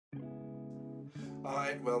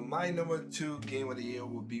Alright, well, my number 2 game of the year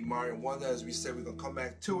would be Mario Wonder. As we said, we're gonna come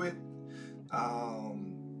back to it.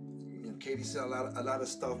 Katie said a lot of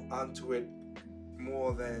stuff onto it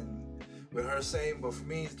more than with her saying, but for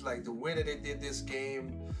me, it's like the way that they did this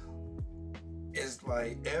game is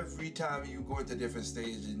like every time you go into a different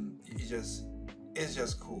stage, and it's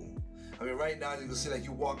just cool. I mean, right now you can see like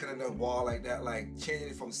you walking in the wall like that, like changing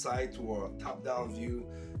it from side to a top-down view.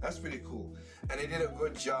 That's pretty cool, and they did a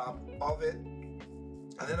good job of it.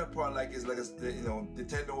 Another part like is like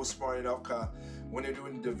Nintendo was smart enough, cause when they're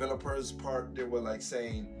doing the developers part, they were like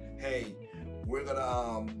saying, "Hey, we're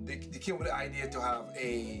gonna they came with the idea to have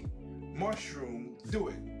a mushroom do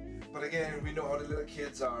it." But again, we know how the little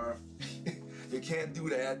kids are. You can't do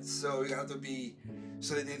that, so you have to be.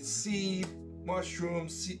 So they did seed, mushroom,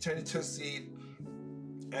 seed turned into a seed,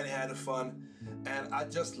 and they had fun. And I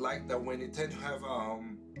just like that when they tend to have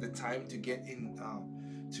the time to get in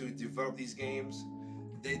to develop these games,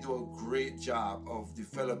 they do a great job of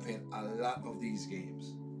developing a lot of these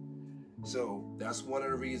games. So that's one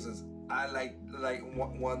of the reasons I like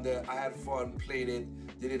Wonder. I had fun, played it.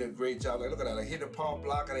 They did a great job. Like look at that, like hit the power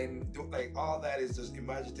block and then do like all that is just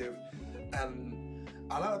imaginative. And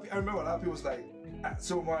a lot of I remember a lot of people was like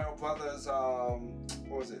Super Mario Brothers.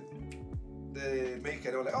 What was it? The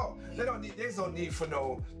maker. They were like, oh, there's no need for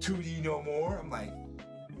no 2D no more. I'm like,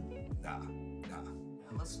 nah.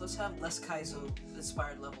 Let's have less Kaizo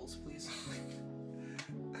inspired levels, please.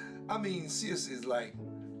 I mean, seriously, it's like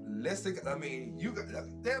let's think. I mean,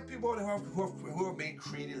 there are people who have made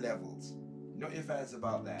creative levels. No ifs ands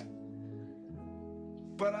about that.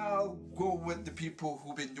 But I'll go with the people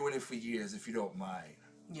who've been doing it for years, if you don't mind.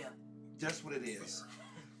 Yeah. Just what it is.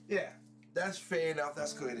 Yeah, that's fair enough.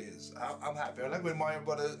 That's good. It is. I'm happy. I like when Mario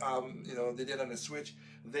Brothers, they did on the Switch.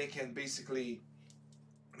 They can basically,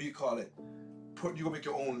 what do you call it? You can make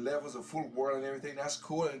your own levels, a full world and everything. That's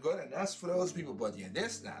cool and good, and that's for those people. But yeah,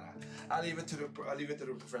 this I leave it to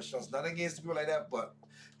the professionals. Not against people like that, but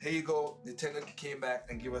here you go. Nintendo came back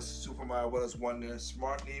and give us Super Mario Bros. Wonder.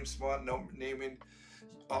 Smart name, smart naming.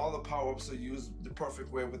 All the power-ups are used the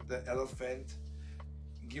perfect way with the elephant.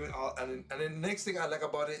 Giving all, and then the next thing I like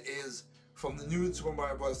about it is from the new Super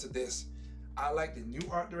Mario Bros. To this, I like the new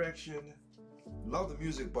art direction. Love the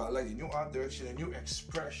music, but I like the new art direction, the new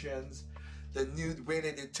expressions. The new way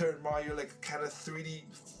that they turn Mario like kind of 3D,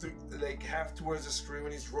 like half towards the screen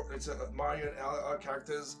when it's Mario and other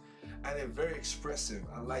characters, and they're very expressive.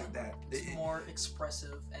 I like that. It's more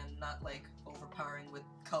expressive and not like overpowering with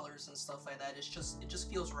colors and stuff like that. It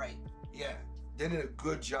just feels right. Yeah, they did a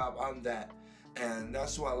good job on that, and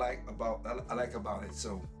that's what I like about it.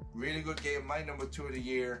 So really good game. My number 2 of the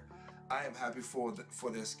year. I am happy for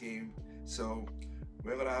this game. So.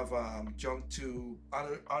 We're gonna have jump to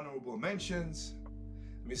honorable mentions.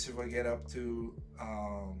 Let me see if I get up to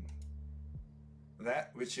that,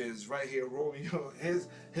 which is right here. Romeo, his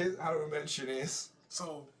honorable mention is.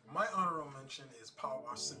 So my honorable mention is Power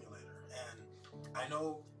Wash Simulator, and I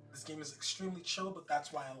know this game is extremely chill, but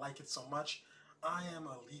that's why I like it so much. I am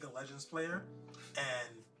a League of Legends player,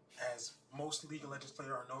 and as most League of Legends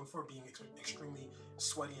players are known for being extremely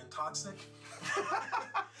sweaty and toxic.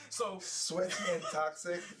 So sweaty and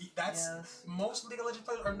toxic. That's most League of Legends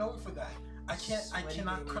players are known for that. I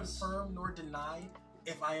cannot confirm nor deny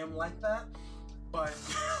if I am like that, but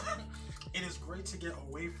it is great to get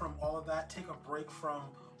away from all of that, take a break from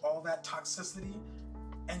all that toxicity,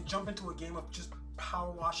 and jump into a game of just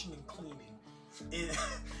power washing and cleaning.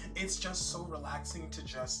 It's just so relaxing to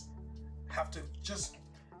just have to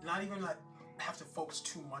not even like have to focus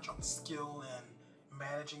too much on skill and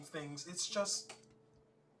managing things. It's just,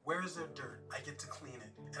 where is there dirt? I get to clean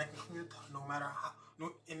it, and I can clean it no matter how,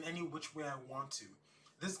 in any which way I want to.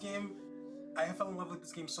 This game, I fell in love with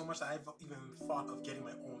this game so much that I've even thought of getting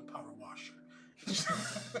my own power washer.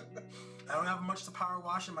 I don't have much to power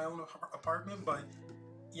wash in my own apartment, but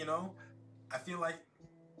I feel like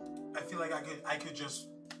I could just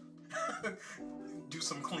do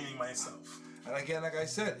some cleaning myself. And again, like I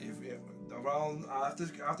said, if around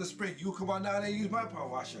after spring, you come on down and use my power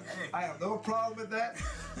washer. Hey. I have no problem with that.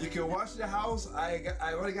 You can wash the house. I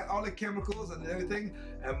already got all the chemicals and everything,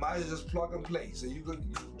 and mine is just plug and play. So you could.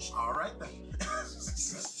 All right then.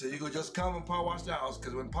 So you could just come and power wash the house,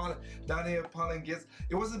 because when pollen gets,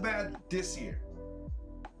 it wasn't bad this year,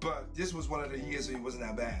 but this was one of the years where it wasn't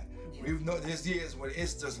that bad. Yeah. We've known there's years when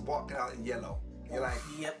it's just walking out in yellow. You're like,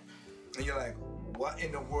 yep. And you're like, what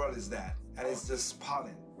in the world is that? And it's just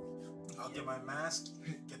pollen. I'll get my mask,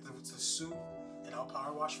 get the suit, and I'll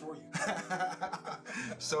power wash for you.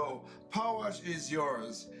 So power wash is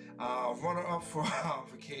yours. Runner up for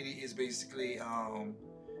Katie is basically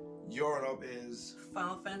Your up is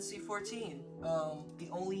Final Fantasy XIV. The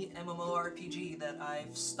only MMORPG that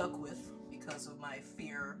I've stuck with because of my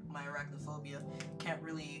fear, my arachnophobia. Can't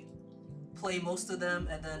really play most of them,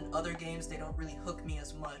 and then other games, they don't really hook me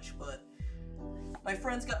as much, but my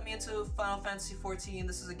friends got me into Final Fantasy XIV.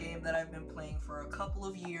 This is a game that I've been playing for a couple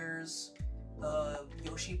of years.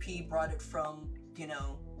 Yoshi P brought it from, you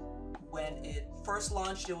know, when it first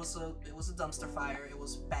launched, it was a dumpster fire. It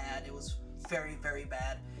was bad. It was very, very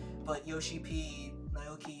bad. But Yoshi P,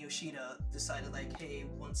 Naoki Yoshida, decided like, hey,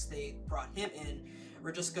 once they brought him in,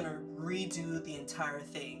 we're just gonna redo the entire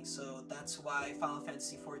thing. So that's why Final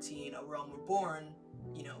Fantasy XIV: A Realm Reborn,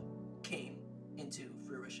 you know, came into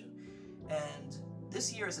fruition. And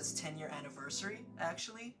this year is its 10-year anniversary,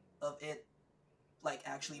 actually, of it, like,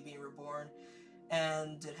 actually being reborn.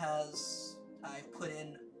 And I've put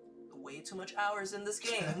in way too much hours in this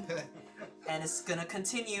game, and it's gonna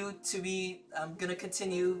continue to be, I'm gonna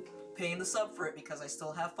continue paying the sub for it because I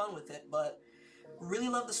still have fun with it, but really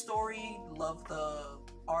love the story, love the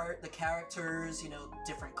art, the characters, you know,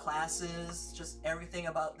 different classes, just everything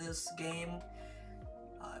about this game.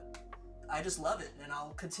 I just love it, and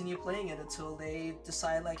I'll continue playing it until they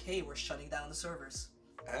decide like, hey, we're shutting down the servers.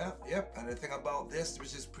 Yep, and the thing about this,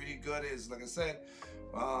 which is pretty good, is like I said,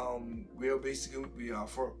 for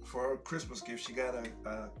her Christmas gift, she got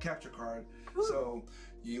a capture card. Woo. So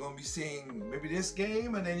you're gonna be seeing maybe this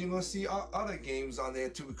game, and then you're gonna see other games on there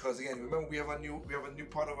too. Because again, remember we have a new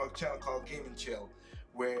part of our channel called Game and Chill,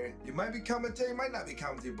 where you might be commentating, might not be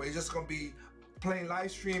commentating, but you're just gonna be playing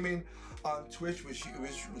live streaming on Twitch, which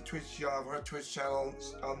Twitch, you have her Twitch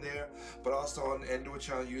channels on there, but also on Endo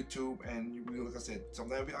channel, YouTube, and like I said,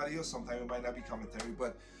 sometimes it'll be audio, sometimes it might not be commentary,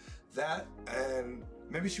 but that, and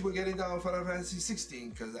maybe she will get it down Final Fantasy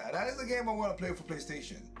 16, because that is a game I want to play for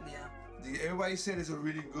PlayStation. Yeah. Everybody said it's a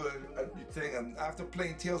really good thing, and after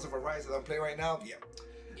playing Tales of Arise that I'm playing right now,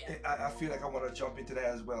 I feel like I want to jump into that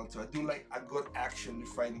as well. So I do like a good action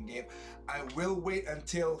fighting game. I will wait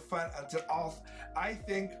until I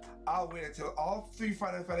think I'll wait until all 3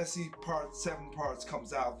 Final Fantasy 7 parts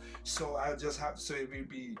comes out. So I'll just have so it will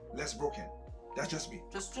be less broken. That's just me.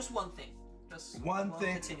 Just one thing. Just one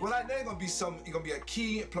thing. Well, I know it's gonna be a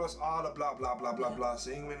key plus all the blah blah blah blah blah. So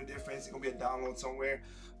ain't gonna be a difference. It's gonna be a download somewhere.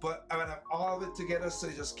 But I'm gonna have all of it together, so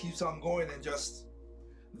it just keeps on going and just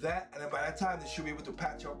that, and then by that time they should be able to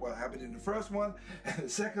patch up what happened in the first one and the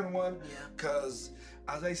second one. Because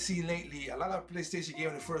as I see lately, a lot of PlayStation games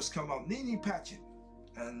when they first come out, they need patching,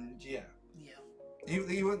 and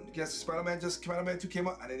even guess Spider-Man 2 came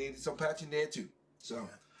out and they needed some patching there too. So,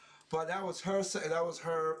 but that was her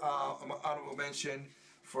honorable mention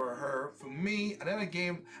for me. And then a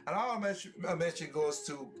game, and our mention goes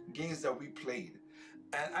to games that we played.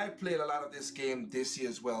 And I played a lot of this game this year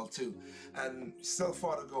as well too, and still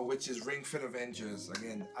far to go, which is Ring Fit Avengers.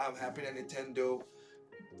 Again, I'm happy that Nintendo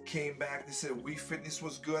came back. They said Wii Fitness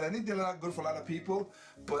was good. I think they did a lot good for a lot of people,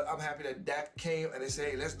 but I'm happy that came and they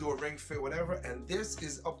say, hey, let's do a Ring Fit, whatever. And this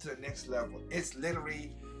is up to the next level. It's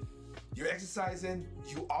literally, you're exercising,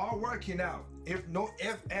 you are working out. If no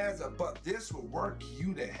if, as, or but, this will work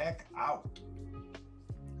you the heck out.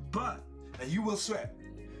 And you will sweat.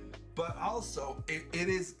 But also, it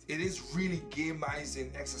is really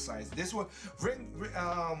gamizing exercise. This one,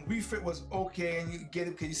 Wii Fit was okay, and you get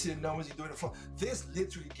it because you see the numbers, you're doing it fun. This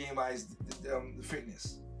literally gamized the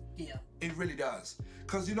fitness. Yeah. It really does.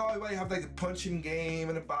 Because you know, everybody have like the punching game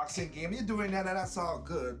and the boxing game. You're doing that, and that's all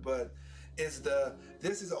good. But this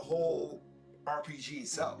is a whole RPG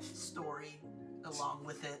itself. Story along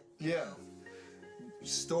with it. Yeah.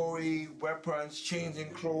 Story, weapons,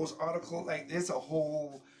 changing clothes, article, like there's a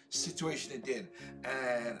whole situation it did,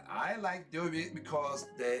 and I like doing it because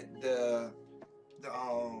it's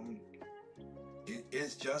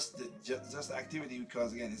just the activity,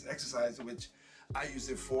 because again it's exercise, which I use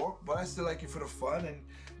it for, but I still like it for the fun and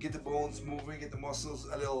get the bones moving, get the muscles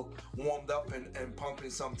a little warmed up and pumping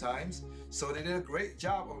sometimes. So they did a great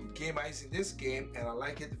job of gamizing this game, and I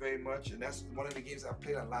like it very much. And that's one of the games I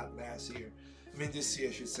played a lot last year. I mean this year,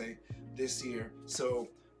 I should say, this year. So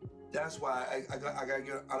that's why I gotta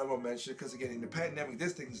get an honorable mention, because again, in the pandemic,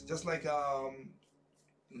 this thing is just like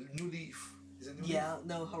New Leaf. Is it New Leaf? Yeah,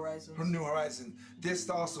 New Horizons. New Horizon. This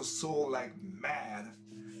also sold like mad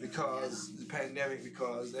because the pandemic,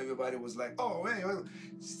 because everybody was like, oh, hey, well,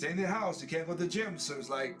 stay in the house, you can't go to the gym. So it's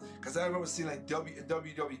like, because I remember seeing like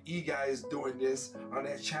WWE guys doing this on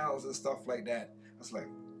their channels and stuff like that. I was like,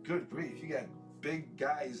 good grief, you got big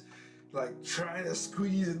guys like trying to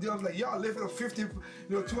squeeze and do. I was like, y'all lifting up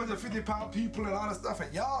 250-pound people and all that stuff,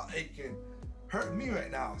 and y'all, it can hurt me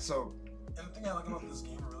right now. So, and the thing I like about this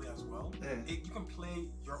game, really, as well. Yeah. You can play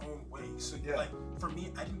your own way. So Yeah. like for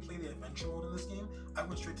me, I didn't play the adventure mode in this game. I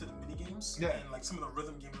went straight to the mini games. Yeah. And like some of the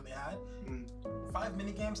rhythm games that they had. Mm. 5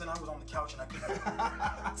 mini games and I was on the couch and I couldn't.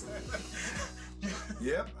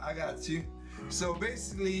 Yep, I got you. So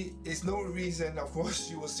basically, it's no reason, of course,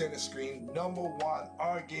 you will see on the screen, #1,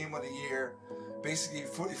 our game of the year. Basically,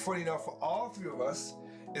 funny enough, for all three of us,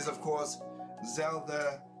 is of course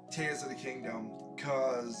Zelda Tears of the Kingdom,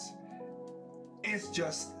 because it's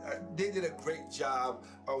just, they did a great job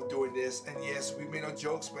of doing this. And yes, we made no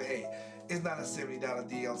jokes, but hey, it's not a $70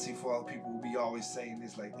 DLC for all people who be always saying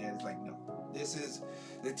this like that. It's like, no. This is,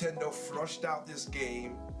 Nintendo flushed out this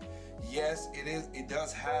game. Yes, it is. It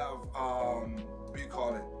does have, what do you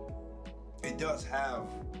call it? It does have,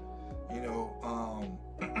 you know,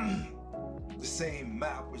 the same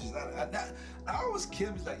map, which is not. I always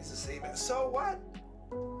kid me like it's the same map. So what?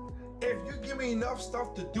 If you give me enough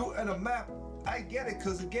stuff to do in a map, I get it.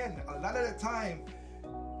 Because again, a lot of the time,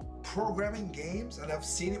 programming games, and I've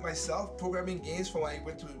seen it myself, programming games from when I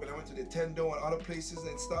went to Nintendo and other places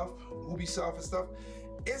and stuff, Ubisoft and stuff.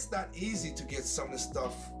 It's not easy to get some of the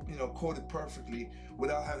stuff, you know, coded perfectly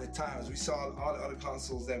without having the time. As we saw all the other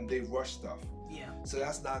consoles, they rush stuff. Yeah. So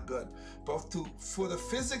that's not good. But for the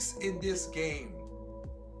physics in this game,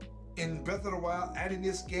 in Breath of the Wild and in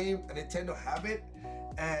this game, a Nintendo have it,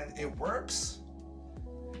 and it works,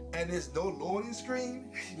 and there's no loading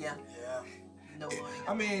screen. Yeah. Yeah. No loading.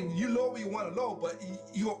 I mean, you load what you want to load, but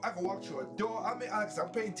I can walk through a door. I mean, Alex,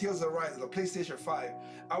 I'm playing Tales of Arise on the PlayStation 5.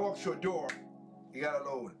 I walk through a door. You gotta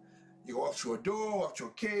load. You walk through a door, walk through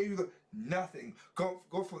a cave, nothing. Go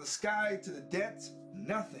from the sky to the depths,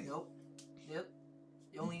 nothing. Nope. Yep.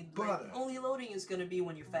 The only Butter. only loading is gonna be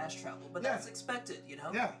when you fast travel, but Yeah. that's expected, you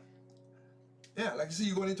know. Yeah. Yeah, like you see,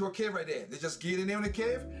 you're going into a cave right there. They just get in there in the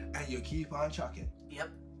cave, and you keep on chucking. Yep.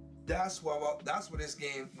 That's what this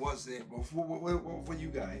game was in for you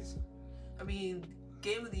guys. I mean,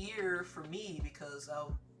 game of the year for me because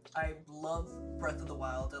I love Breath of the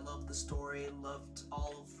Wild. I love the story. Loved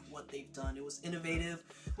all of what they've done. It was innovative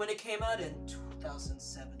when it came out in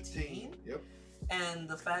 2017. Yep. And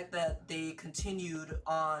the fact that they continued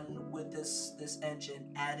on with this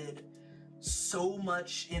engine added so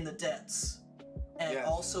much in the depths and Yes.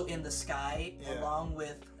 also in the sky, Yeah. along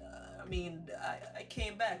with. I mean, I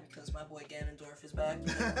came back because my boy Ganondorf is back.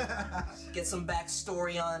 Get some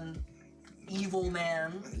backstory on Evil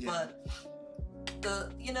Man, Yeah.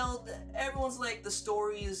 but everyone's like the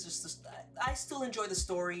story is just. I still enjoy the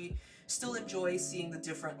story. Still enjoy seeing the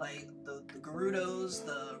different like the Gerudos,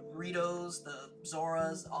 the Ritos, the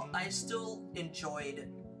Zoras. I still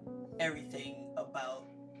enjoyed everything about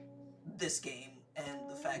this game and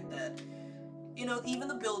the fact that. You know, even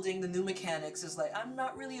the building, the new mechanics is like, I'm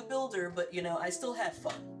not really a builder, but you know, I still had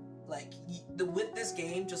fun. Like, with this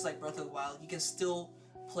game, just like Breath of the Wild, you can still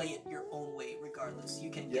play it your own way regardless. You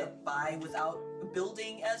can get by without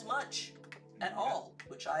building as much at all,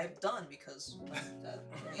 which I've done because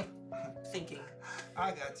thinking.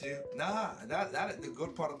 I got you. That the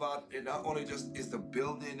good part about it not only just is the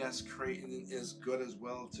building that's creating is good as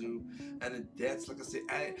well too, and the depths, like I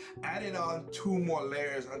said, adding on 2 more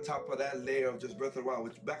layers on top of that layer of just Breath of the Wild,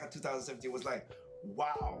 which back in 2017 was like,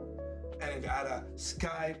 wow. And then add a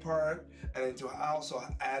sky part, and then to also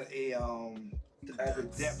add the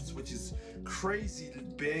depths, which is crazy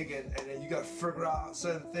big, and then you gotta figure out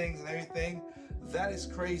certain things and everything. That is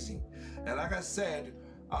crazy. And like I said,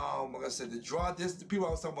 the draw distance, people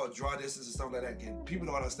always talk about draw distance and stuff like that. Again, people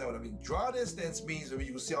don't understand what I mean. Draw distance means when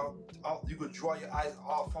you can see you could draw your eyes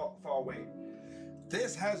all far away.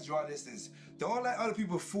 This has draw distance. Don't let other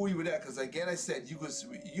people fool you with that, because again, I said, you're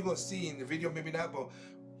gonna see in the video, maybe not, but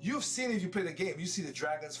you've seen it if you play the game. You see the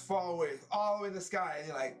dragons far away, all the way in the sky, and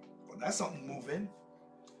you're like, well, that's something moving.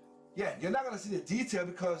 Yeah, you're not gonna see the detail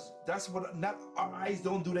because that's what our eyes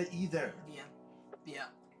don't do that either. Yeah.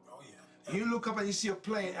 You look up and you see a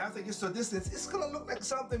plane, after it gets to a distance, it's gonna look like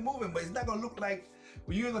something moving, but it's not gonna look like,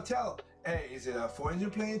 well, you're gonna tell, hey, is it a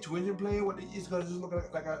 4-engine plane, 2-engine plane? What? It's gonna just look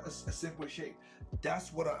like a simple shape.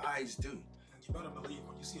 That's what our eyes do. You better believe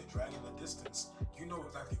when you see a dragon in the distance, you know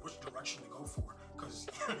exactly which direction to go for, because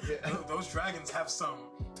those dragons have some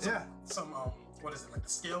what is it, like the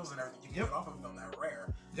scales and everything you can get off of them that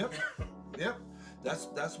rare. Yep.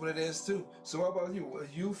 That's what it is too. So what about you?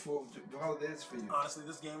 What you for how it is for you? Honestly,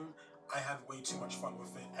 this game, I had way too much fun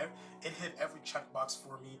with it. It hit every checkbox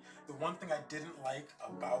for me. The one thing I didn't like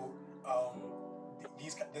about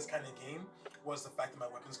this kind of game was the fact that my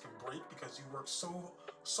weapons can break, because you work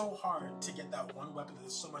so hard to get that one weapon that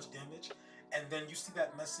does so much damage, and then you see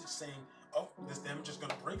that message saying, "Oh, this damage is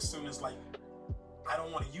gonna break soon." It's like, I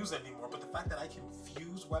don't want to use it anymore. But the fact that I can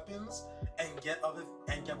fuse weapons and get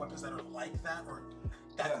weapons that are like that or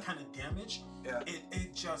that kind of damage,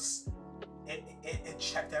 it just it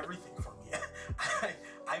checked everything for me.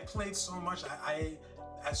 I played so much. I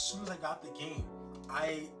as soon as I got the game,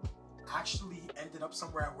 I actually ended up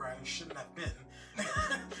somewhere where I shouldn't have been.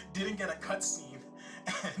 Didn't get a cutscene,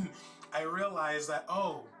 and I realized that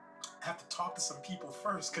I have to talk to some people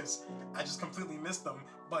first because I just completely missed them.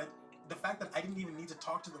 But the fact that I didn't even need to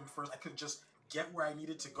talk to them first, I could just get where I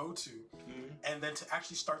needed to go to, and then to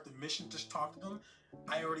actually start the mission, just talk to them.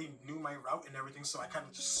 I already knew my route and everything, so I kind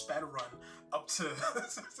of just sped run up to.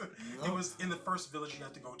 It was in the first village you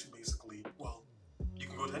have to go to, basically. Well, you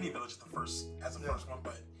can go to any village first one,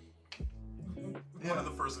 but one of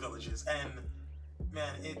the first villages, and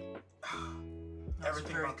man,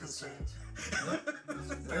 everything very about this concerned.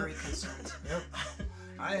 Very concerned. Yep.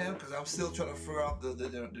 I am, because I'm still trying to figure out the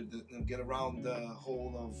get around the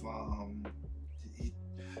whole of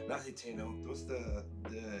not Hitano. What's the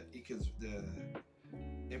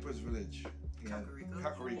Emperor's Village?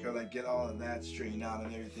 Kakariko, like get all of that straightened out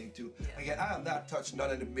and everything too. Yeah. Again, I have not touched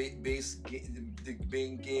none of the the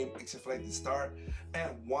main game except for like the start.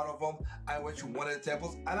 And one of them, I went to one of the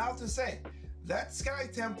temples, and I have to say, that Sky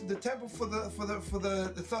Temple, the temple for the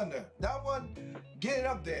thunder, that one, getting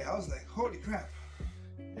up there, I was like, holy crap.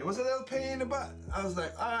 It was a little pain in the butt. I was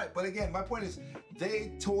like, all right, but again, my point is,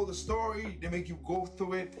 they told the story, they make you go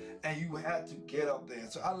through it, and you had to get up there.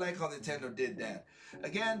 So I like how Nintendo did that.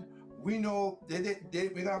 Again, we know we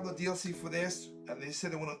gonna have the DLC for this, and they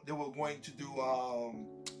said they were going to do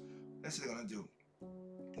let's see what they're gonna do.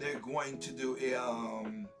 They're going to do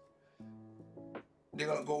a they're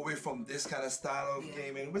gonna go away from this kind of style of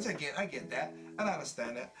gaming, which again, I get that, and I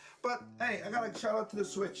understand that. But hey, I gotta shout out to the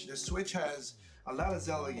Switch. The Switch has a lot of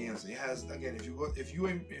Zelda games. It has, again, if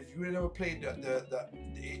you never played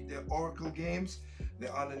the Oracle games,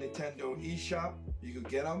 they're on the Nintendo eShop. You could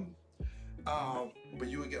get them, but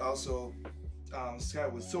you would get also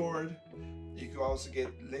Skyward Sword. You could also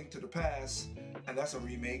get Link to the Past, and that's a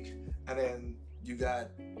remake. And then you got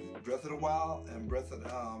Breath of the Wild and Breath of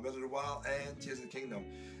the Wild and Tears of the Kingdom.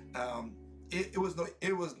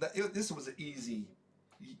 This was an easy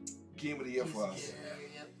game of the year for us.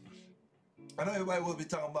 I know everybody will be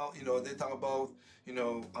talking about, they talk about,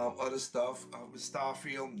 other stuff with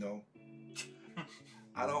Starfield. No,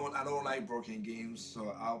 I don't like broken games,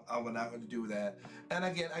 so I'm not going to do that. And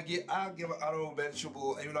again, I'll give an honorable mention.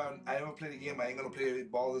 Even though I never played the game, I ain't gonna play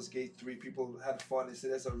Baldur's Gate 3. People had fun. They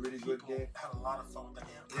said that's a really good game. Had a lot of fun with the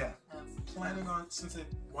game. Yeah. I'm planning on, since it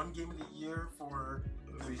won Game of the Year for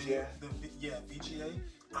the VGA. VGA.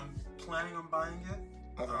 I'm planning on buying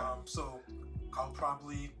it. Okay. So I'll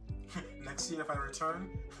probably next year if I return,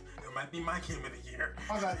 it might be my Game of the Year.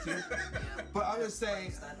 I got you. But I'm just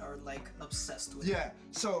saying that are like obsessed with it.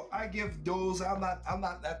 So I give those. I'm not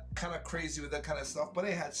that kind of crazy with that kind of stuff, but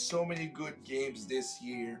they had so many good games this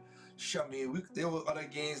year. I mean, there were other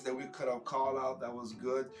games that we could have called out that was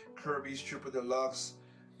good. Kirby's Triple Deluxe,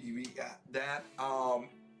 we got that.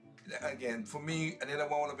 Again, for me, another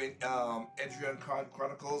one would have been Etrian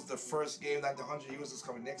Chronicles, the first game, not the 100 Heroes, is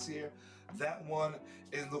coming next year. That one,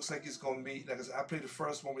 it looks like it's going to be, like I said, I played the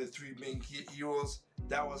first one with the 3 main heroes.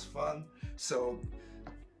 That was fun. So,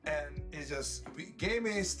 and it's just,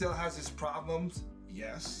 gaming still has its problems,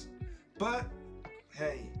 yes. But,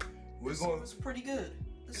 hey, we're going. It was pretty good.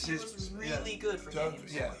 This year was really good for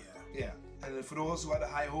games. Yeah. And for those who had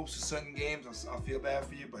high hopes for certain games, I feel bad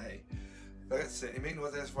for you, but hey. Like I said, it made no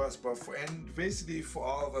sense for us, but basically for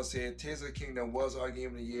all of us here, Tears of the Kingdom was our game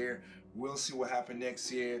of the year. We'll see what happens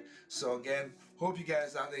next year. So again, hope you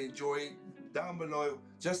guys out there enjoy. Down below,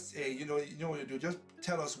 just hey, you know what to do. Just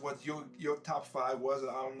tell us what your top 5 was.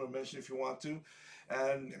 I'm gonna mention if you want to,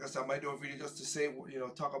 and like I said, I might do a video just to say,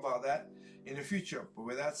 talk about that in the future. But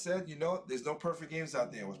with that said, there's no perfect games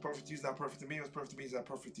out there. What's perfect to you is not perfect to me. What's perfect to me is not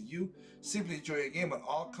perfect to you. Simply enjoy your game on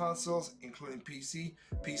all consoles, including PC.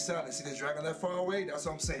 Peace out. And see the dragon that far away? That's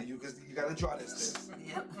what I'm saying. You gotta draw this.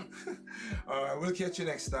 Yep. All right, we'll catch you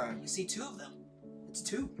next time. You see 2 of them. It's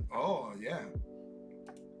 2. Oh yeah.